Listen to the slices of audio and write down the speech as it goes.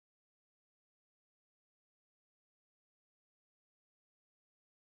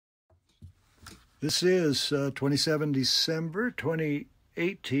This is 27 December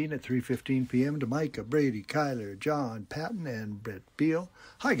 2018 at 3:15 p.m. to Micah, Brady, Kyler, John, Patton, and Brett Beal.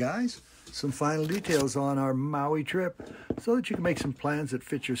 Hi, guys. Some final details on our Maui trip so that you can make some plans that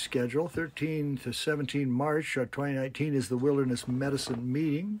fit your schedule. 13 to 17 March 2019 is the Wilderness Medicine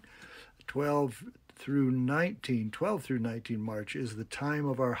Meeting. 12 through 19 March is the time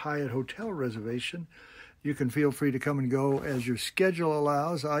of our Hyatt Hotel reservation. You can feel free to come and go as your schedule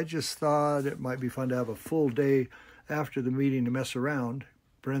allows. I just thought it might be fun to have a full day after the meeting to mess around.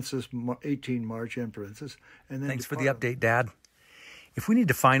 Parenthesis 18 March and parenthesis. And then thanks for the update, Dad. If we need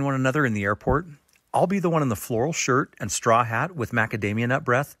to find one another in the airport, I'll be the one in the floral shirt and straw hat with macadamia nut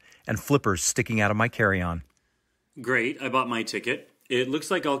breath and flippers sticking out of my carry-on. Great, I bought my ticket. It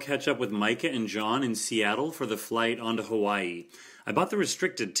looks like I'll catch up with Micah and John in Seattle for the flight onto Hawaii. I bought the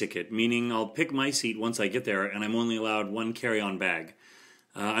restricted ticket, meaning I'll pick my seat once I get there, and I'm only allowed one carry-on bag.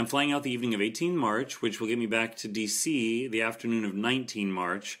 I'm flying out the evening of 18 March, which will get me back to D.C. the afternoon of 19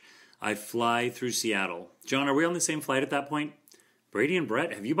 March. I fly through Seattle. John, are we on the same flight at that point? Brady and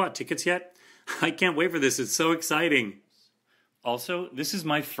Brett, have you bought tickets yet? I can't wait for this. It's so exciting. Also, this is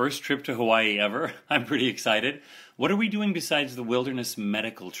my first trip to Hawaii ever. I'm pretty excited. What are we doing besides the wilderness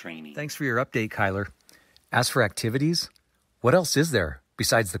medical training? Thanks for your update, Kyler. As for activities, what else is there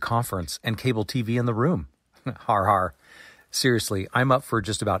besides the conference and cable TV in the room? Har har. Seriously, I'm up for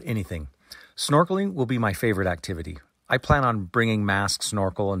just about anything. Snorkeling will be my favorite activity. I plan on bringing mask,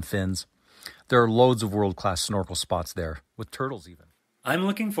 snorkel, and fins. There are loads of world-class snorkel spots there, with turtles even. I'm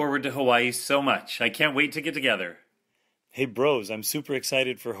looking forward to Hawaii so much. I can't wait to get together. Hey bros, I'm super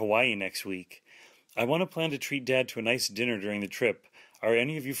excited for Hawaii next week. I want to plan to treat Dad to a nice dinner during the trip. Are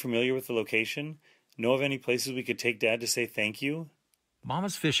any of you familiar with the location? Know of any places we could take Dad to say thank you?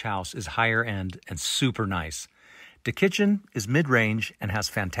 Mama's Fish House is higher end and super nice. The kitchen is mid-range and has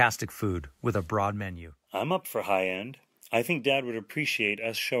fantastic food with a broad menu. I'm up for high end. I think Dad would appreciate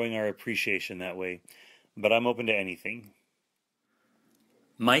us showing our appreciation that way, but I'm open to anything.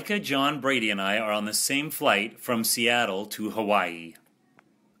 Micah, John, Brady, and I are on the same flight from Seattle to Hawaii.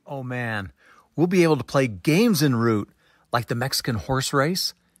 Oh man, we'll be able to play games en route, like the Mexican horse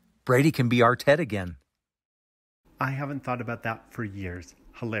race. Brady can be our Ted again. I haven't thought about that for years.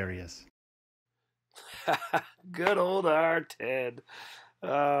 Hilarious. Good old our Ted.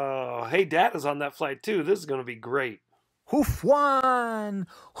 Oh, hey, Dad is on that flight too. This is going to be great. Hoof Juan!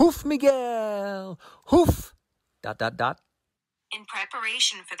 Hoof Miguel! Hoof... ... In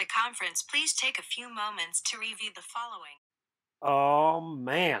preparation for the conference, please take a few moments to review the following. Oh,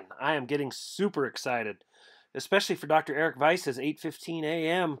 man, I am getting super excited, especially for Dr. Eric Weiss's 8:15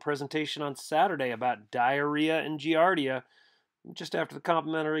 a.m. presentation on Saturday about diarrhea and giardia, just after the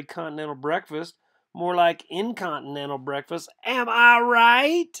complimentary continental breakfast, more like incontinental breakfast. Am I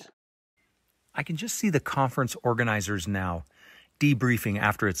right? I can just see the conference organizers now, debriefing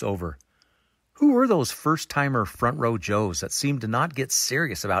after it's over. Who were those first-timer front-row Joes that seemed to not get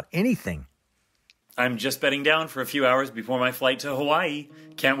serious about anything? I'm just bedding down for a few hours before my flight to Hawaii.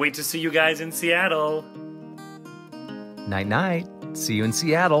 Can't wait to see you guys in Seattle. Night-night. See you in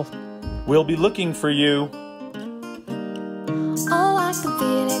Seattle. We'll be looking for you. Oh, I can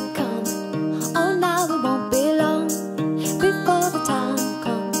feel it coming. Oh, now it won't be long before the time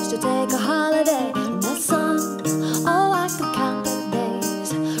comes to take a holiday in the sun. Oh, I can count the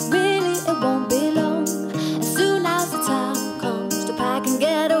days. Really, it won't be long. As soon as the time comes to pack and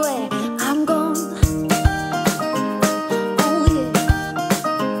get away, I'm gone. Oh, yeah.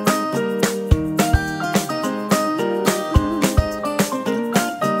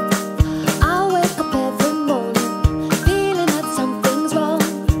 I wake up every morning feeling that something's wrong.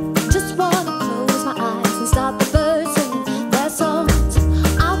 Just wanna close my eyes and stop the birds singing their songs.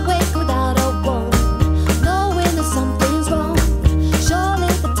 I wake without a warning, knowing that something's wrong.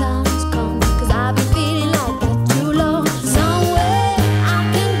 Surely the time's come, 'cause I've been feeling like that too long. Somewhere I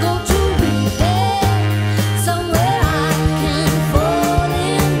can go to relax, somewhere I can fall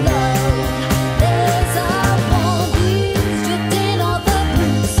in love. There's a warm breeze drifting off the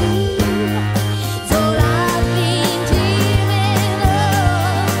blue sea. It's all I've been dreaming of.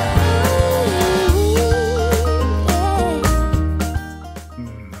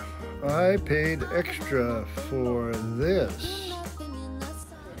 I paid extra for this.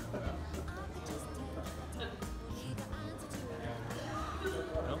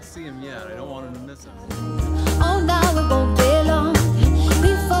 I don't see him yet. I don't want him to miss us. Oh, now it won't be long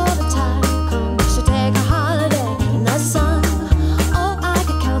before the time comes to take a holiday in the sun. Oh, I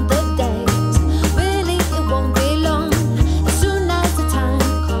can count the days. Really, it won't be long. As soon as the time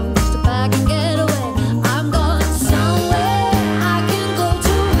comes to pack and get away, I'm going somewhere I can go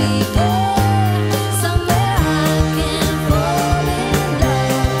to relax,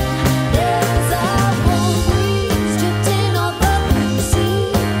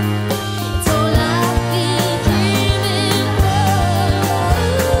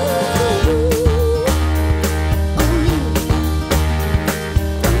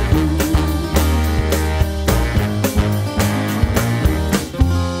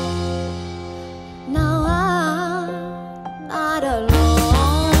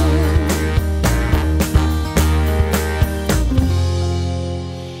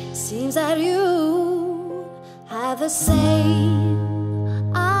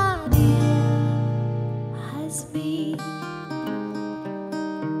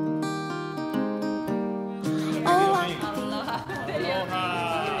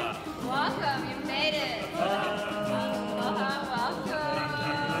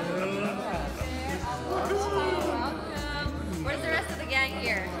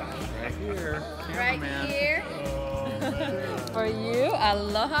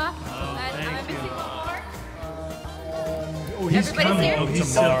 Aloha. And am I missing one more? He's Everybody's coming. here? Oh, he's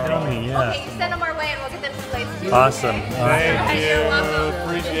still coming, yeah. Okay, you send them our way and we'll get them placed. Awesome. And you're welcome.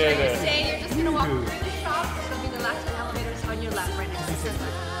 Appreciate You're it. staying. You're just going to walk through the shop. It'll be the last 10 elevators on your left right next to the system.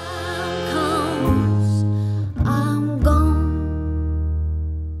 I'm gone.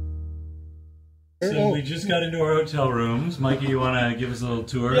 So we just got into our hotel rooms. Mikey, you want to give us a little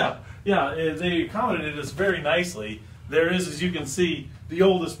tour? Yeah, they accommodated us very nicely. There is, as you can see, the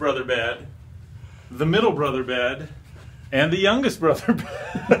oldest brother bed, the middle brother bed, and the youngest brother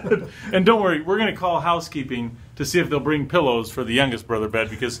bed. And don't worry, we're going to call housekeeping to see if they'll bring pillows for the youngest brother bed,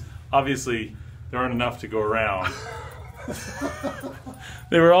 because obviously there aren't enough to go around.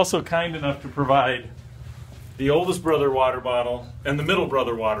 They were also kind enough to provide the oldest brother water bottle and the middle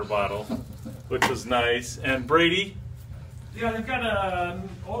brother water bottle, which was nice. And Brady? Yeah, they've got an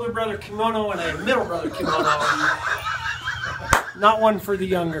older brother kimono and a middle brother kimono. Not one for the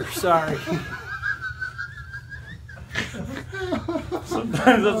younger, sorry.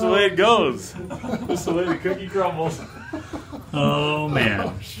 Sometimes that's the way it goes. That's the way the cookie crumbles. Oh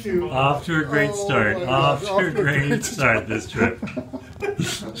man, off to a great start. Off to a great start this trip.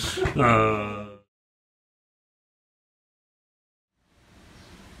 It's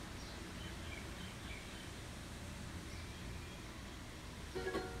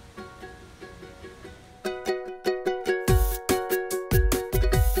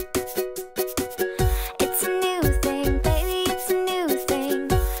a new thing, baby, it's a new thing.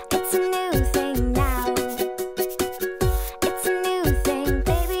 It's a new thing now. It's a new thing,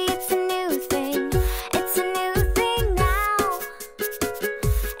 baby, it's a new thing. It's a new thing now.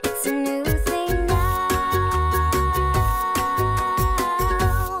 It's a new thing now.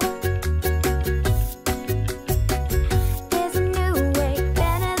 There's a new way,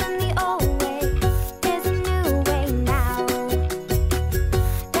 better than the old way. There's a new way now.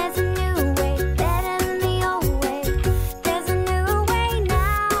 There's a new way, better than the old way. There's a new way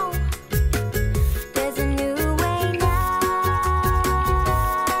now. There's a new way now. There's a new way,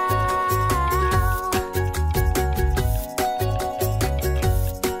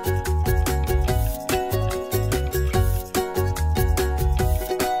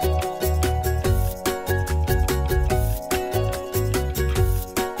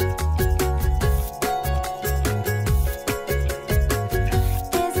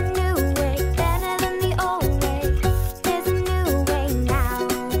 better than the old way. There's a new way now.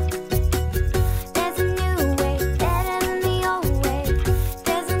 There's a new way, better than the old way.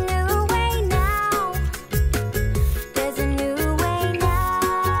 There's a new way now. There's a new way now.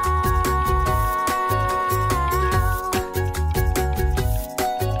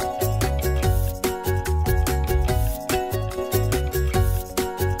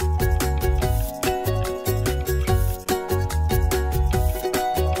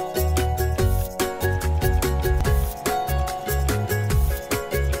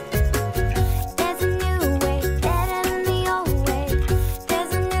 There's a new way, better than the old way.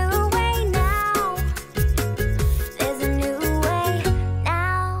 There's a new way now. There's a new way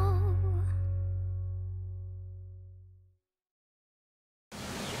now.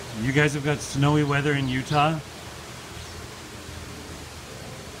 You guys have got snowy weather in Utah?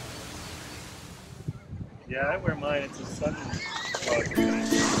 Yeah, I wear mine. It's a sun kind.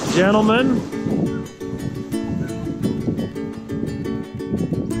 Gentlemen.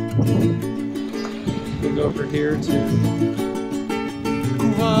 We'll go over here to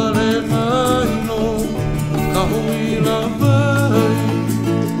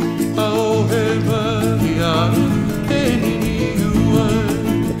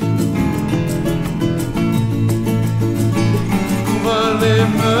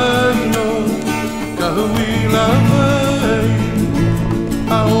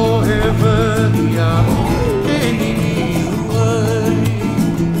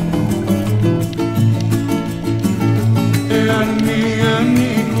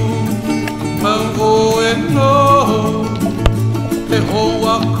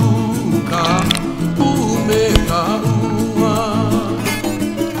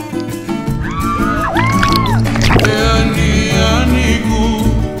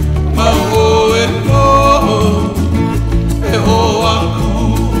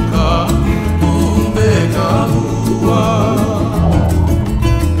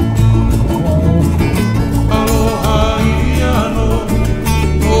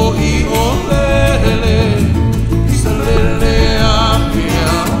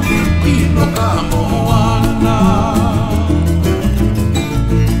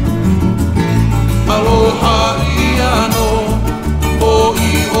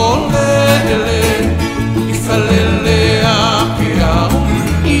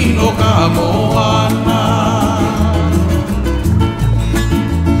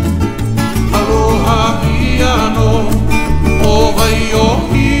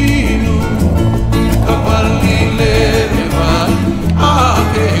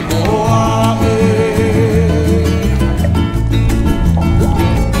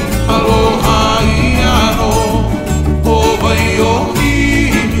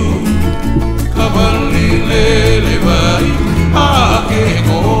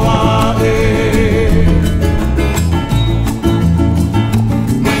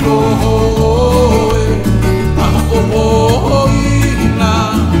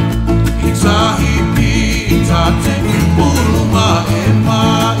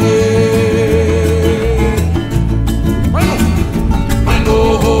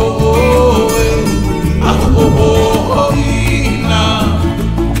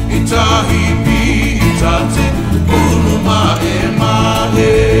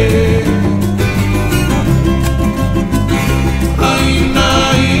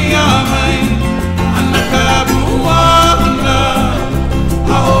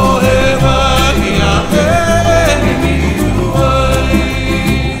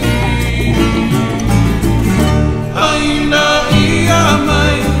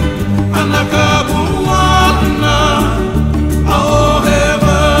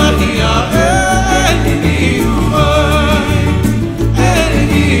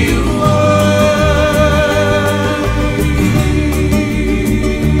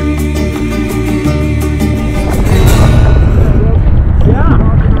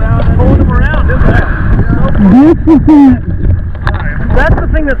That's the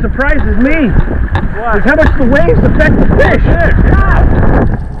thing that surprises me. What? Is how much the waves affect the fish. Yeah.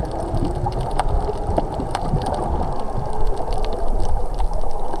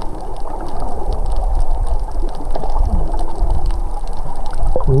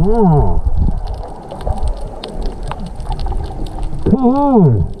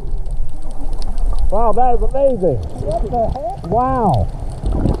 Wow, that is amazing. What the heck? Wow.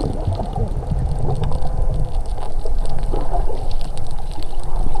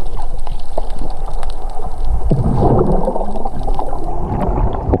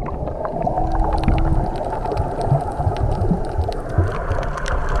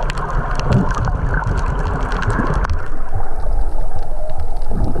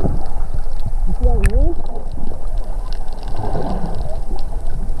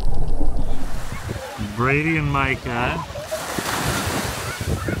 Brady and Micah,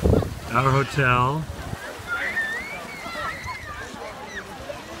 our hotel.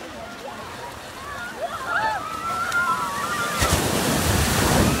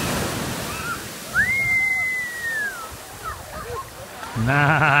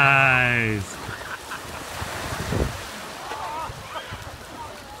 Nice.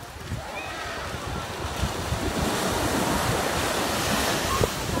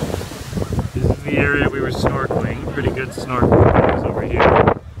 This is the area we were snorkeling. Pretty good snorkeling over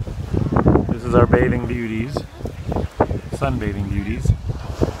here. This is our bathing beauties, sunbathing beauties.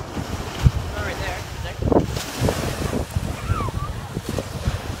 Right there.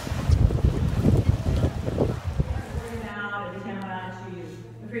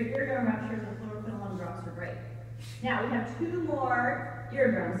 For eardrum ruptures, the fluoroquinolone drops are great. Now we have two more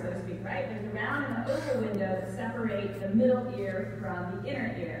eardrums, so to speak, right? There's a round and an oval window that separate the middle ear from the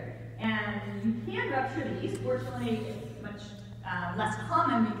inner ear. And you can rupture these. Fortunately, it's much less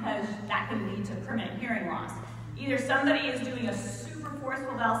common because that can lead to permanent hearing loss. Either somebody is doing a super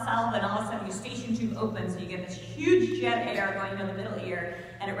forceful Valsalva and all of a sudden your station tube opens, so you get this huge jet air going into the middle ear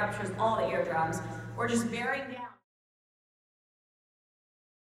and it ruptures all the eardrums, or just bearing down.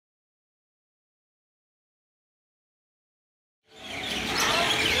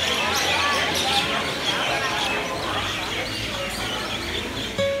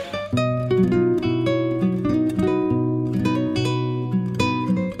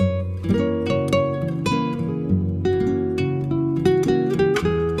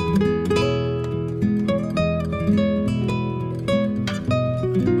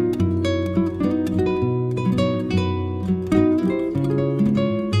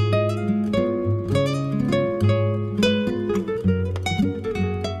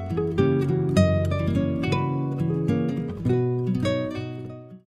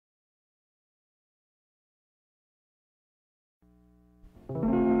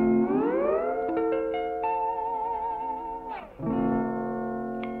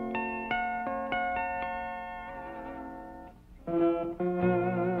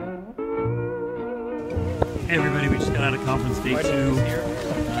 Hey everybody, we just got out of conference day 2,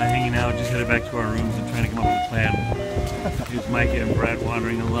 hanging out, just headed back to our rooms and trying to come up with a plan. Here's Micah and Brad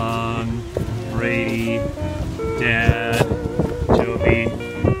wandering along, Brady, Dad, Joby,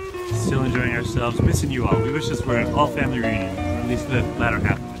 still enjoying ourselves, missing you all. We wish this were an all-family reunion, or at least the latter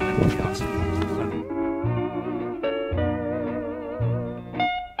half of it. That would be awesome.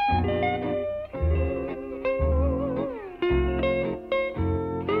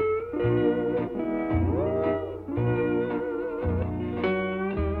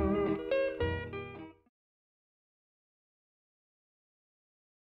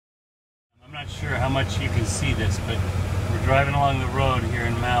 I'm not sure how much you can see this, but we're driving along the road here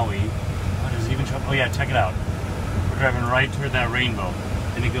in Maui. What does it even show? Oh yeah, check it out. We're driving right toward that rainbow.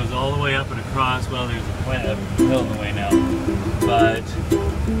 And it goes all the way up and across. Well, there's a hill in the way now. But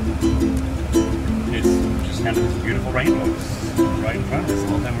it's just kind of this beautiful rainbow right in front of us the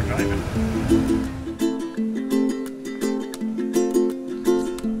whole time we're driving.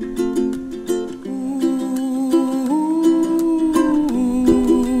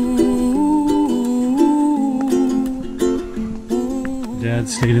 Dad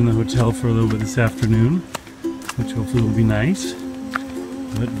stayed in the hotel for a little bit this afternoon, which hopefully will be nice.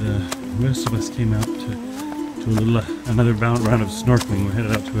 But the rest of us came out to another round of snorkeling. We're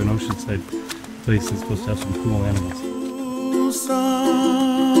headed out to an oceanside place that's supposed to have some cool animals.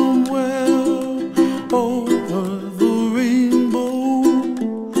 Somewhere over the rainbow,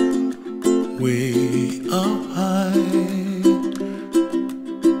 way up high,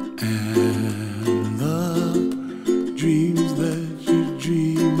 and the dreams that you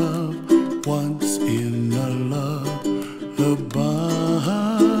dream of once in a lullaby.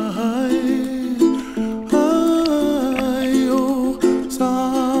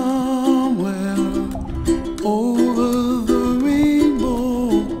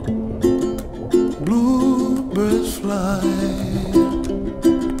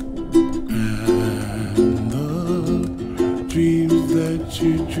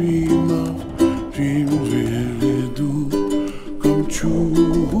 true.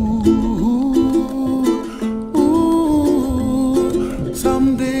 Ooh,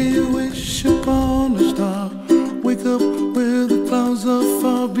 someday I wish upon a star, wake up where the clouds are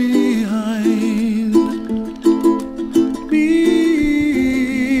far behind me,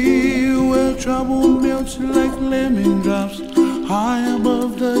 where trouble melts like lemon drops high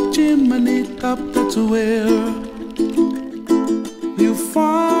above the chimney top. That's where you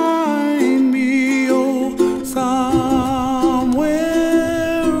find me, oh, somewhere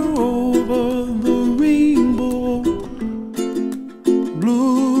over the rainbow.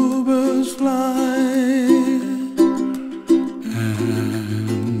 Bluebirds fly,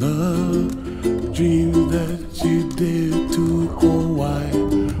 and the dream that you dare to, oh why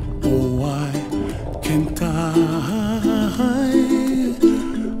can't I?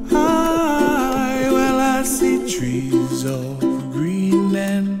 Well, I see trees of green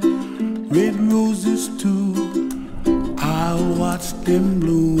and red roses too. I'll watch them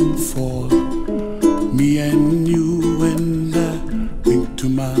bloom for me and you, and I think to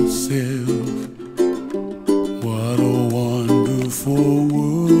myself, what a wonderful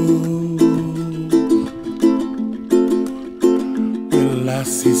world. Well, I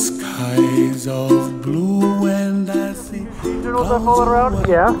see skies of blue and I see Turtles that followed around?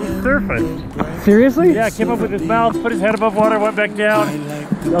 Yeah. Surfing. Seriously? Yeah, came up with his mouth, put his head above water, went back down.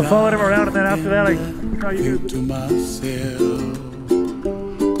 I followed him around, and then after that, I saw you think to myself,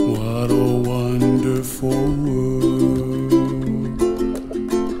 what a wonderful world.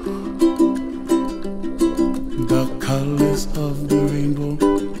 The colors of the rainbow,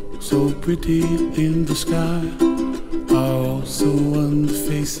 so pretty in the sky, are also on the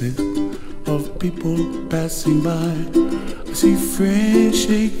faces of people passing by. I see friends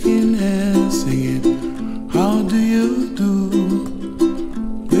shaking hands, singing, how do you do?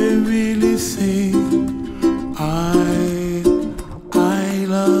 They really say, I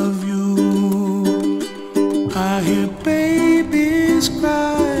love you. I hear babies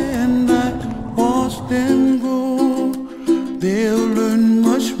cry and I watch them grow. They'll learn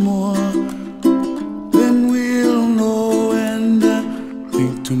much more than we'll know, and I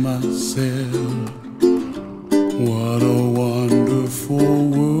think to myself, what a wonderful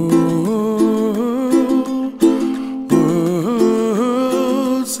world.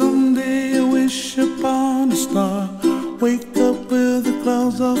 Someday I wish upon a star, wake up where the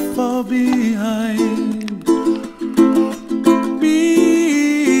clouds are far behind me,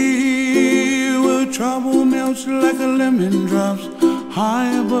 where trouble melts like a lemon drops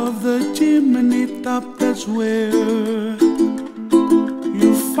high above the chimney top. That's where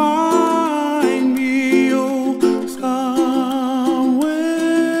you find me, oh, somewhere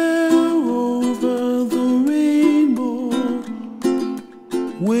over the rainbow,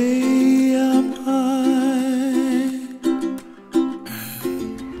 way up high.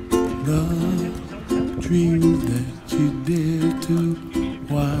 And the dreams that you dare to,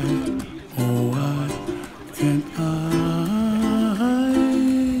 why, oh why can't I?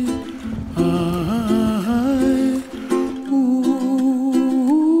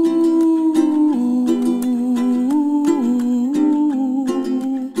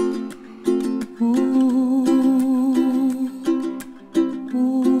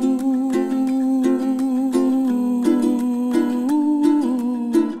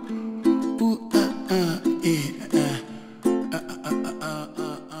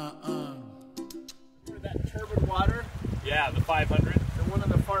 that turbid water. Yeah, the 500. The one on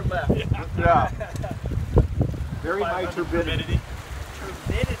the far left. Yeah. Very high turbidity.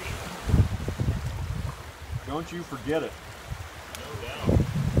 Turbidity. Don't you forget it. No doubt.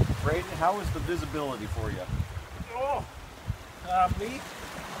 Braden, how is the visibility for you? Oh, me?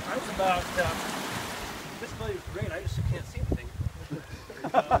 I was about, visibility was great, I just can't see anything.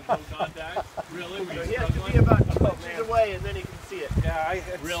 No contact? Really? So he has to be about 2 inches away and then he can see it. Yeah,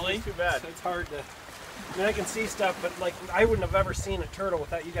 really? It's too bad. It's hard to, I mean, I can see stuff, but like, I wouldn't have ever seen a turtle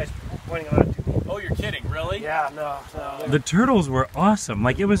without you guys pointing on it to me. Oh, you're kidding, really? Yeah, no. The turtles were awesome.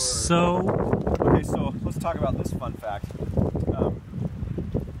 Like, it was so... Okay, so let's talk about this fun fact.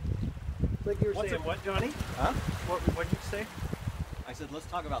 Like you were saying, what, Johnny? Huh? What did you say? I said, let's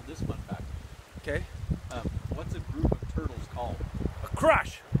talk about this fun fact. Okay. What's a group of turtles called? A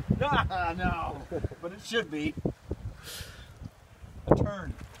crush! No, but it should be. A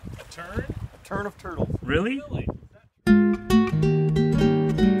turn. A turn? A turn of turtles. Really? Really?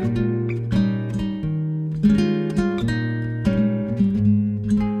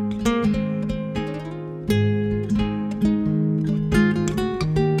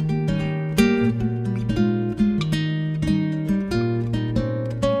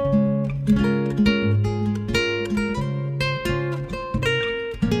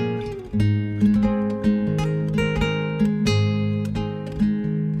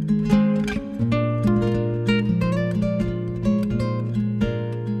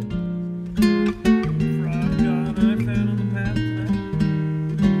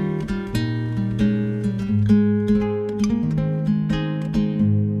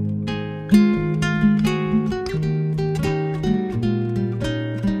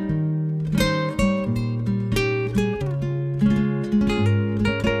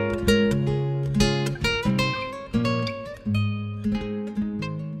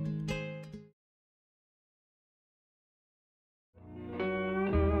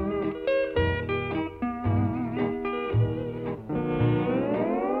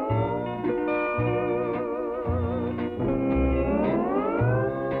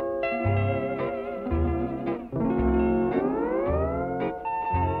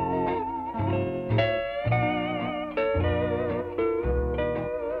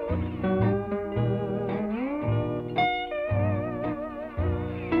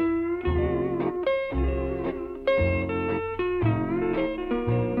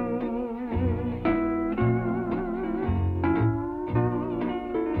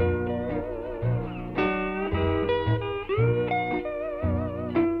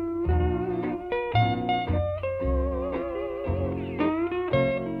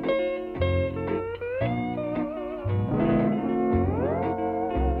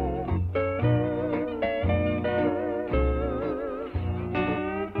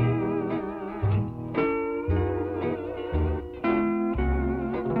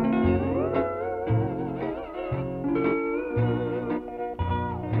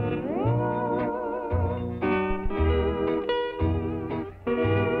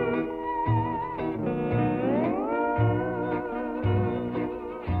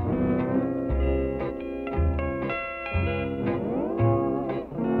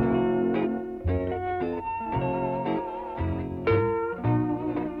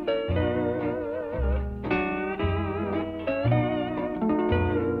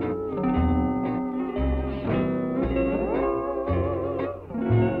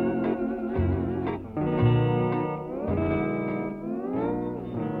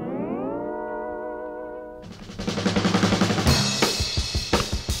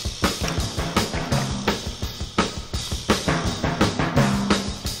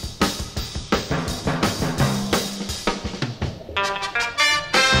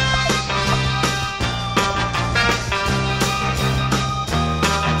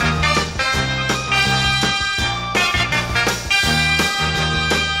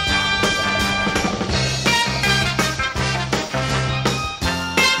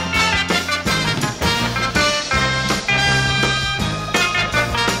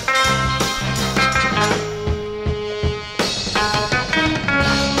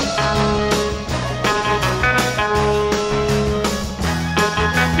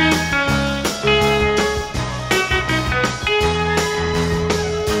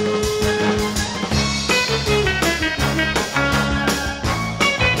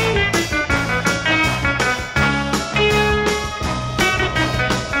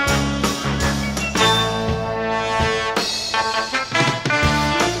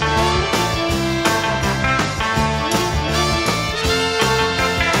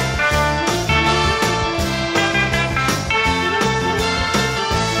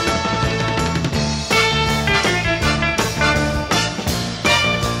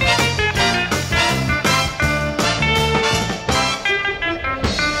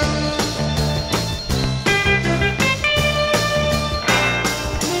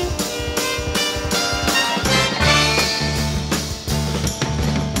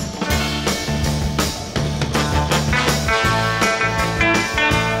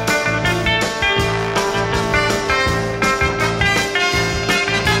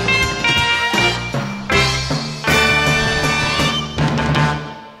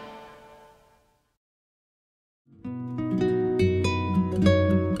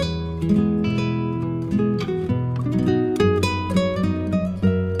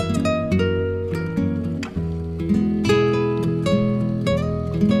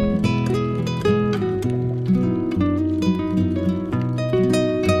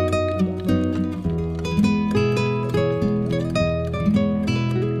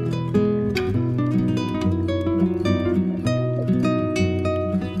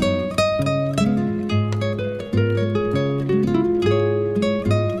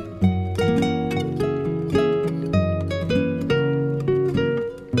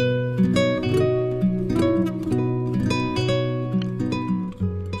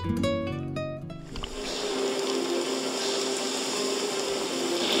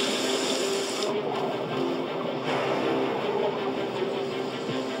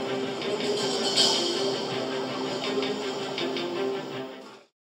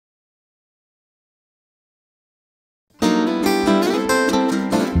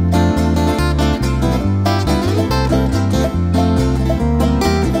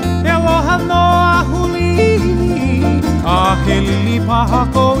 paha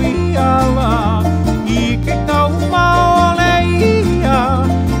ko iala I ke kau maole ia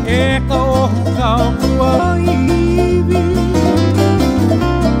E ka ohu kau kua iwi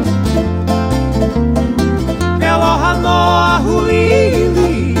E aloha noa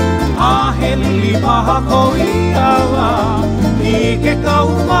hulili A he lili paha ko iala I ke kau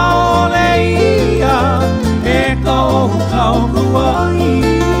maole ia E ka ohu kau kua iwi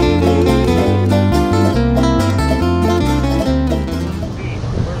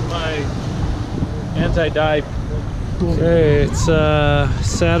Anti-dive. Okay, it's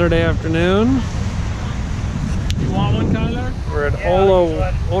Saturday afternoon. You want one, Kyler? We're at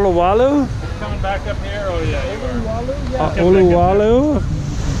Olowalu. Coming back up here? Oh yeah, you are. Olowalu.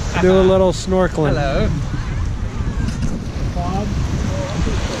 Do a little snorkeling. Hello.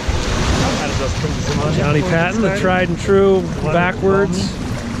 Johnny Patton, the tried and true backwards.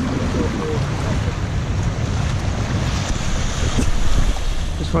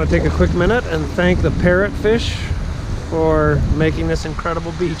 Just want to take a quick minute and thank the parrotfish for making this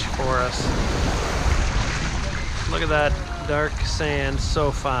incredible beach for us. Look at that dark sand, so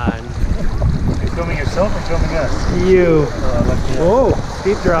fine. Are you filming yourself or filming us? You. Whoa,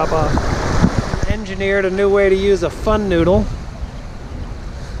 steep drop off. Engineered a new way to use a fun noodle.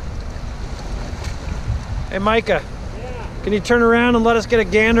 Hey Micah, can you turn around and let us get a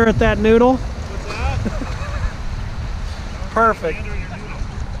gander at that noodle? What's that? Perfect.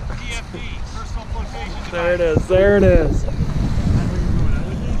 There it is, there it is.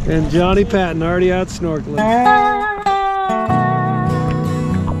 And Johnny Patton already out snorkeling.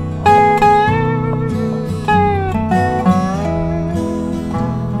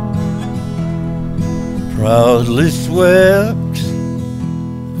 Proudly swept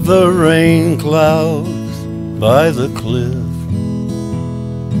the rain clouds by the cliff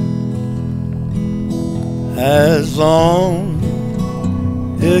as on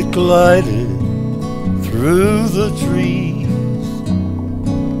it glided through the trees,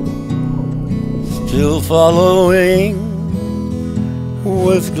 still following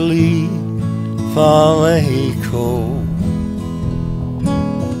with glee Faleco.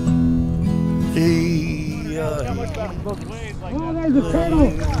 Oh, there's a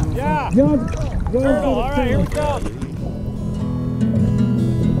turtle! Yeah! Turtle, alright, here we go!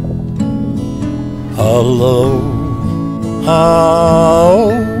 Hello,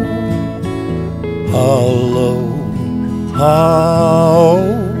 how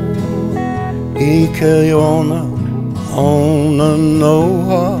Ike ona ona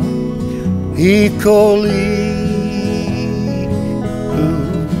noa Ikoli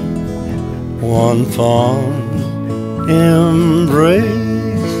one fond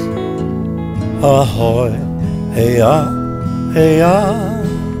embrace ahoy hey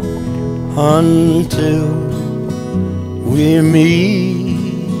until we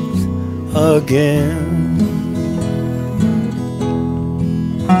meet again.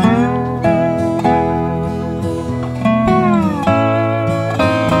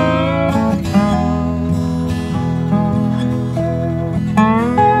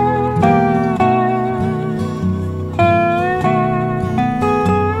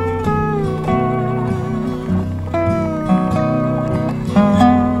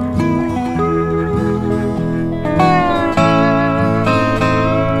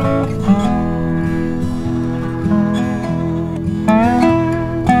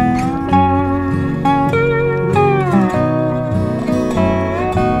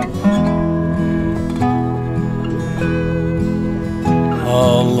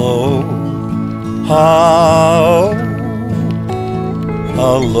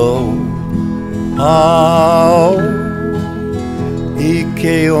 How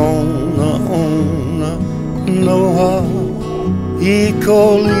Ike ona noa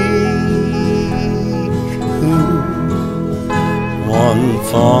Ikoli one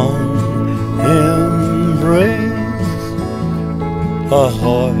fond embrace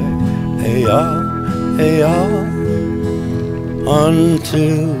ahoy hey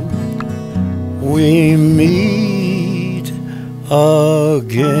until we meet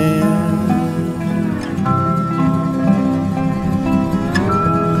again.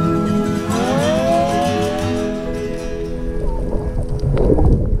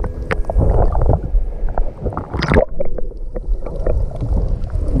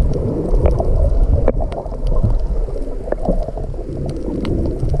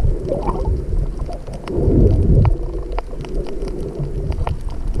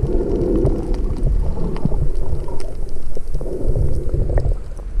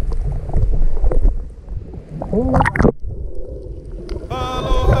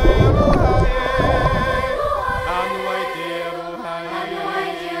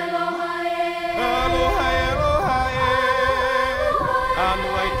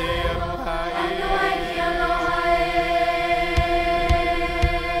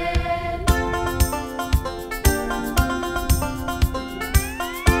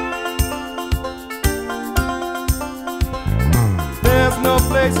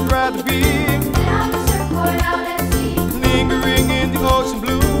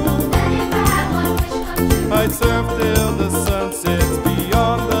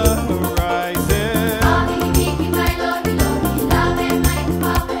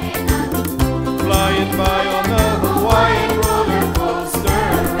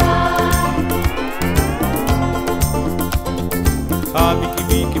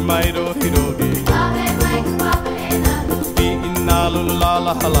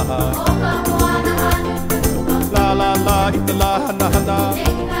 la la la. La la la, ita la hana hana.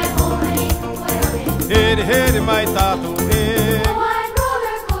 Hedi hedi mai tatu he.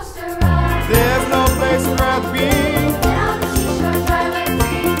 There's no place I'd rather be.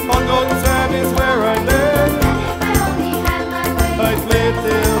 On golden sand is where I live. I'd play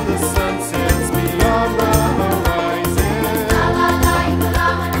till the sun sets beyond the horizon.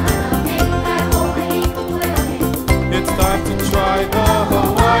 It's time to try the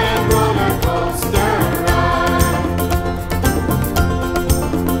Hawaiian roller coaster ride.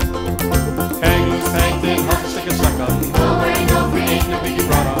 Hang loose, hang thin, hop, shake a shaka. No way, no free, ain't no biggie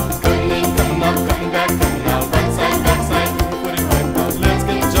rara. Cutting in, cutting up, cutting back, cutting out. Right side, back side, footing right out. Let's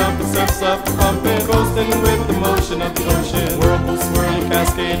get jumping, surfs up, pumping, coasting with the motion of the ocean. Whirlpool swirling,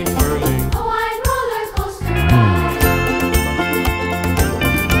 cascading, whirling. Hawaiian roller coaster ride.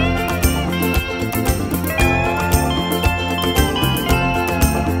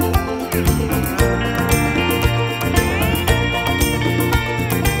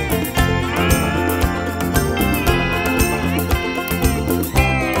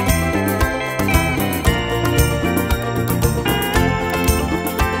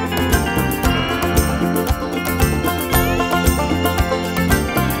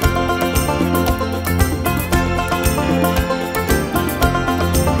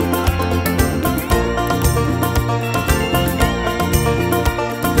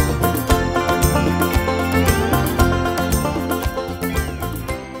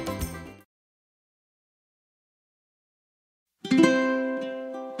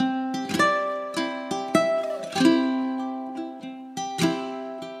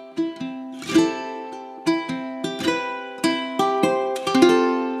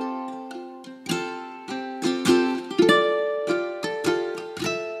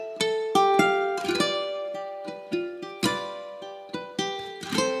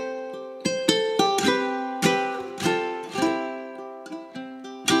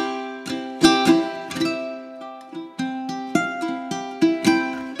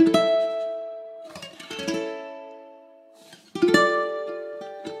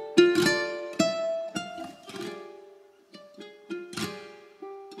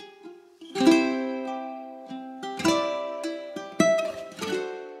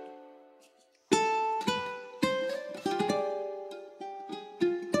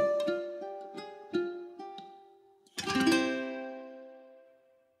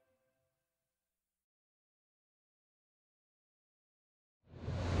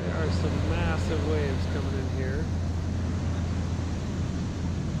 Waves coming in here.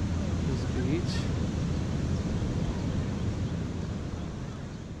 This beach.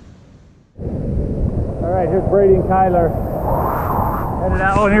 All right, here's Brady and Kyler. Headed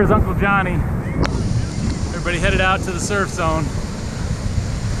out. Oh, and here's Uncle Johnny. Everybody headed out to the surf zone.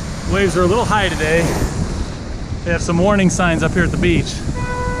 Waves are a little high today. They have some warning signs up here at the beach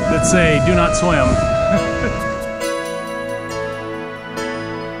that say, do not swim.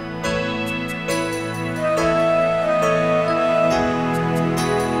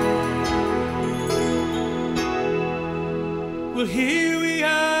 Well, here we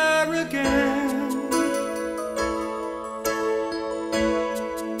are again.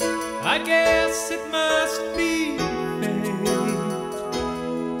 I guess it must be fate.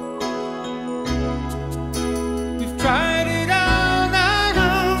 We've tried it all night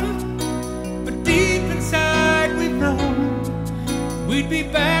long, but deep inside we know we'd be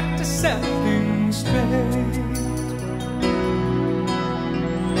back to something straight.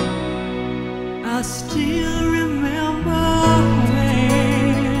 I still remember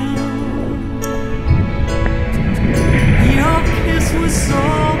was so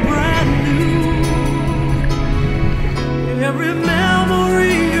brand new. Every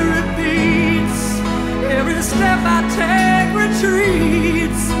memory repeats. Every step I take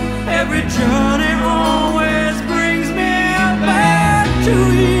retreats. Every journey always brings me back to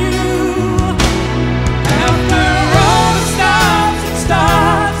you. After all the stops and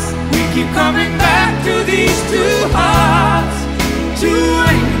starts, we keep coming back to these two hearts. Two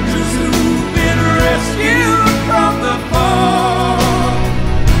angels who've been rescued from the fall.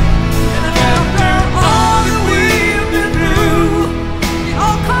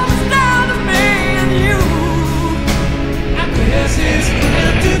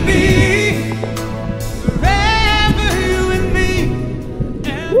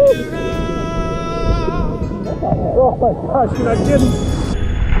 Oh my gosh, you're not kidding.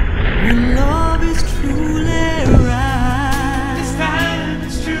 When love is truly right, this time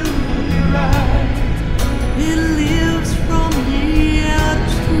it's truly right. It lives from year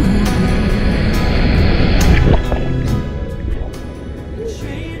to year.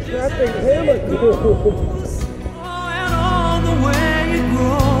 thing hammer goes. And all the way it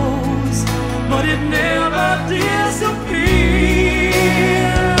grows, but it never disappears.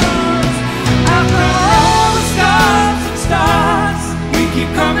 After all the stops and starts, we keep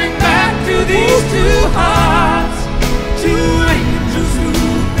coming back to these two hearts, two angels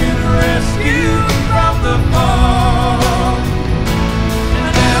who've been rescued from the fall.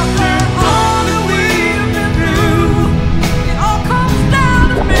 And after all that we've been through, it all comes down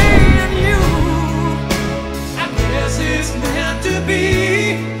to me and you. I guess it's meant to be.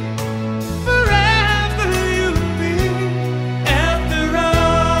 Forever you and me. After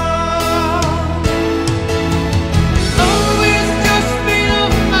all, oh, it's just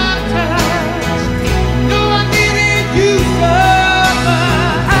beyond my touch. No, I needed you so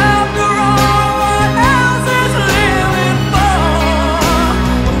much. After all, what else is living for?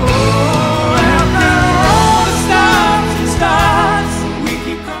 Oh, after all the stops and starts, we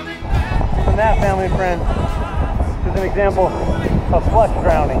keep coming back. And that, family and friends, is an example of flush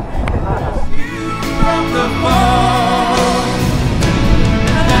drowning. From the fall.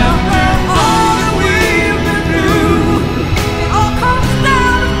 And after all that we've been through, it all comes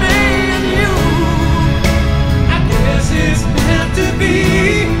down to me and you. I guess it's meant to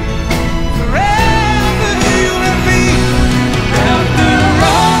be. Forever you and me. After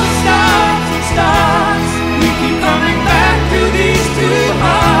all the stops and starts, we keep coming back to these two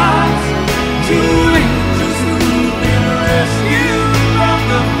hearts, two angels who've been rescued from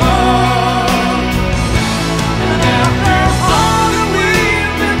the fall. And after all that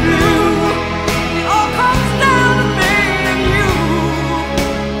we've been through, it all comes down to me and you.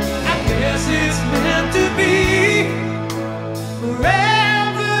 I guess it's meant to be.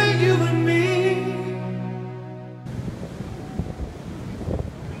 Forever you and me.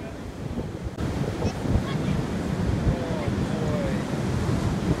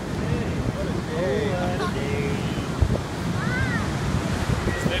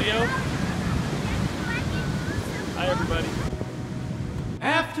 This video? Hi, everybody.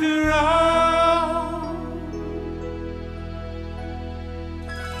 After all.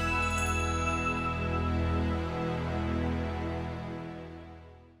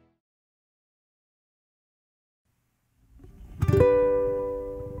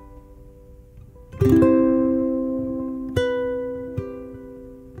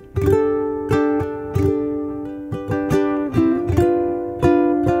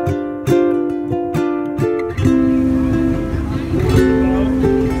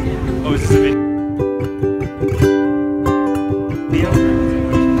 Oh, is this a video?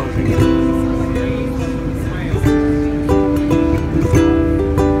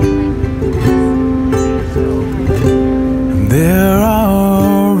 There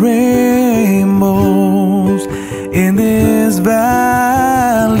are rainbows in this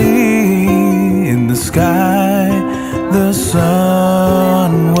valley. In the sky, the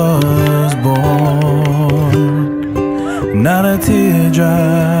sun was born. Not a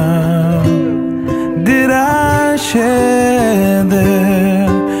teardrop did I shed there.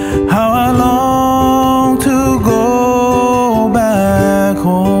 How I long to go back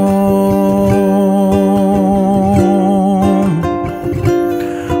home.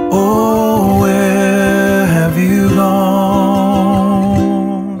 Oh, where have you gone?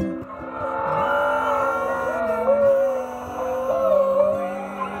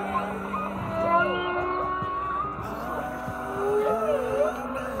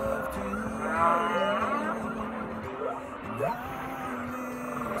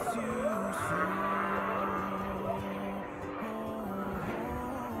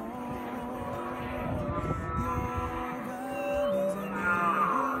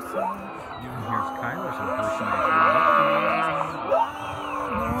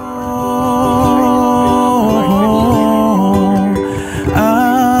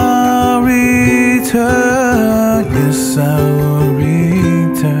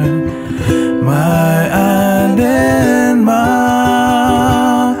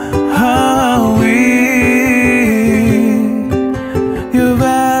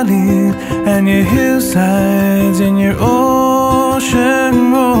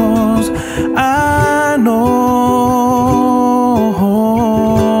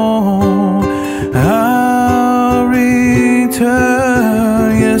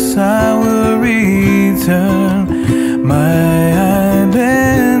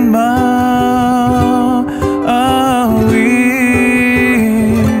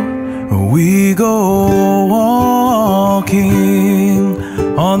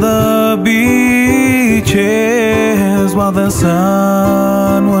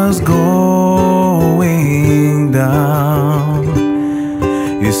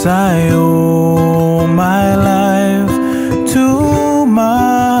 Yes, I owe my life to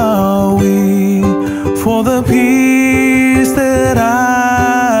Maui for the people